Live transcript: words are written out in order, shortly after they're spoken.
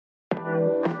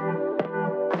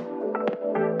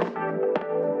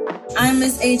I'm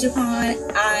Miss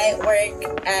Agyepong. I work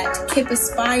at KIPP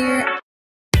Aspire.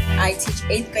 I teach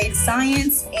 8th grade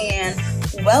science, and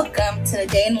welcome to the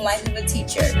day in the life of a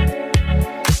teacher.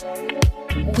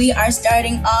 We are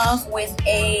starting off with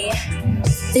a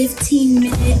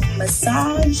 15-minute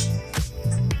massage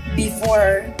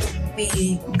before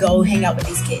we go hang out with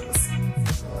these kids.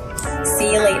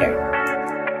 See you later.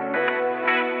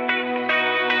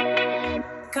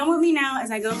 Come with me now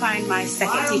as I go find my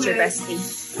second teacher bestie.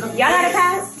 Y'all got a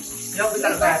pass? Yep, we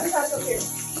got a pass.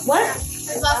 What?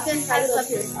 It's Austin, pass up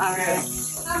here. All right.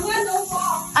 I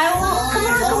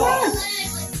won't. Come on.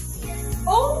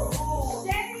 Oh!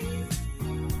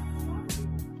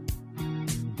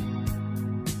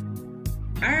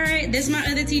 All right, this is my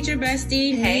other teacher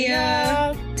bestie,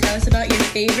 Mia. Tell us about your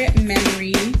favorite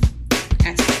memory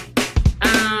at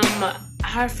school.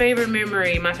 Our favorite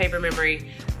memory, my favorite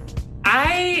memory.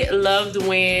 I loved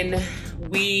when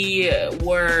we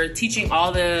were teaching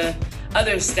all the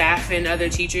other staff and other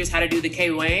teachers how to do the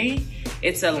K-Way.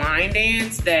 It's a line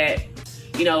dance that,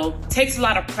 you know, takes a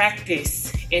lot of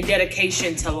practice and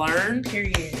dedication to learn.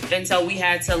 Period. And so we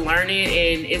had to learn it,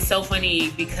 and it's so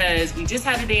funny because we just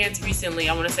had a dance recently,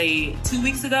 I want to say 2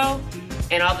 weeks ago,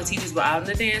 and all the teachers were out on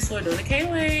the dance floor doing the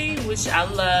K-Way, which I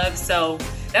love. So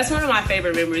that's one of my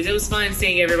favorite memories. It was fun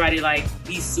seeing everybody like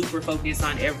be super focused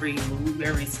on every move,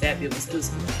 every step. It was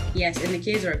fun. Yes, and the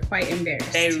kids were quite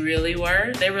embarrassed. They really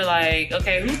were. They were like,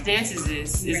 okay, whose dance is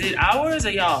this? Is it ours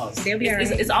or y'all's? They'll be all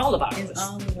right. It's all of ours. It's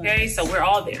all of us. Okay, so we're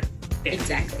all there.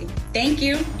 Exactly. Thank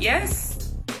you.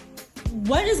 Yes.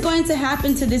 What is going to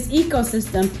happen to this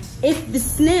ecosystem if the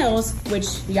snails,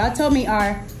 which y'all told me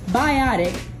are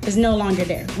biotic, is no longer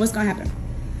there? What's going to happen?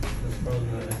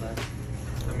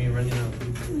 Running out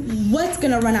of food. What's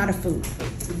going to run out of food?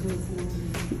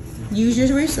 Use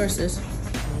your resources.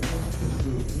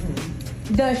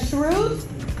 The shrews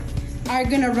are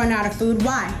going to run out of food.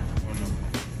 Why?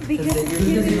 Because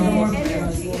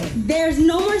there's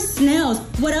no more snails.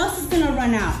 What else is going to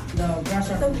run out?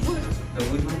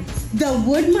 The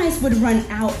wood mice would run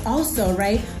out also,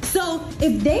 right? So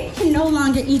if they can no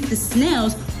longer eat the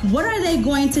snails, what are they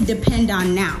going to depend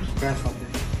on now?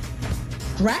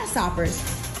 Grasshoppers.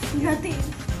 Nothing.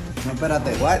 No,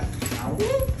 espérate, what?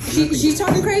 She's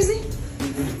talking crazy?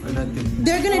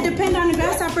 They're going to depend on the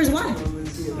grasshoppers. Why?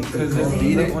 Because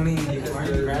they're only I'm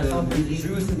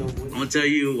gonna tell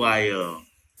you why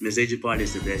Miss Agyepong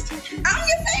is the best teacher. I'm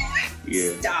your favorite.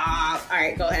 Yeah. Stop. All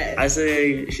right, go ahead. I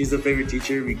say she's the favorite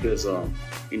teacher because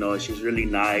you know, she's really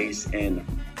nice, and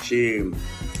she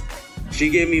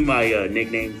gave me my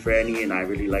nickname Franny, and I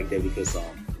really like that because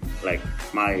like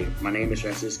my name is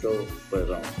Francisco, but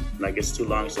like it's too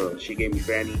long, so she gave me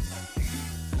Franny.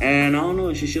 And I don't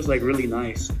know, she's just like really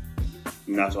nice,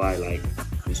 and that's why I like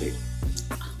Miss Agyepong.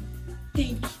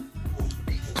 Thank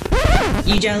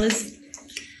you. You jealous?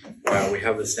 Wow, we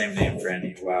have the same name,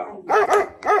 Franny. Wow.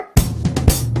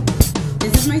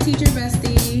 This is my teacher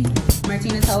bestie.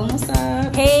 Martina, tell them what's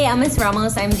up. Hey, I'm Miss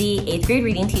Ramos. I'm the 8th grade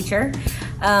reading teacher.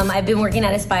 I've been working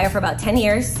at Aspire for about 10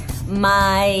 years.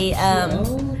 My,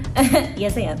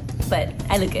 yes I am, but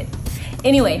I look good.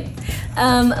 Anyway,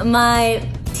 my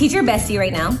teacher bestie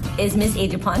right now is Miss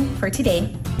Agyepong for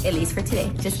today. At least for today,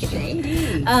 just kidding.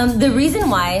 The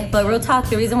reason why, but real talk,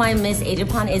 the reason why Miss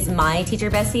Agyepong is my teacher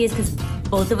bestie is because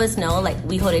both of us know, like,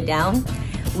 we hold it down.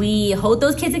 We hold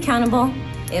those kids accountable.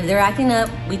 If they're acting up,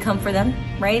 we come for them,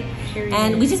 right?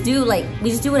 And we just do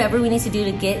whatever we need to do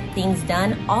to get things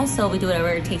done. Also, we do whatever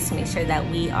it takes to make sure that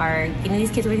we are getting these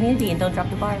kids where they need to be and don't drop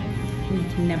the bar. We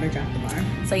can never drop the bar.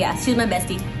 So yeah, she's my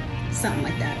bestie. Something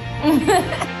like that.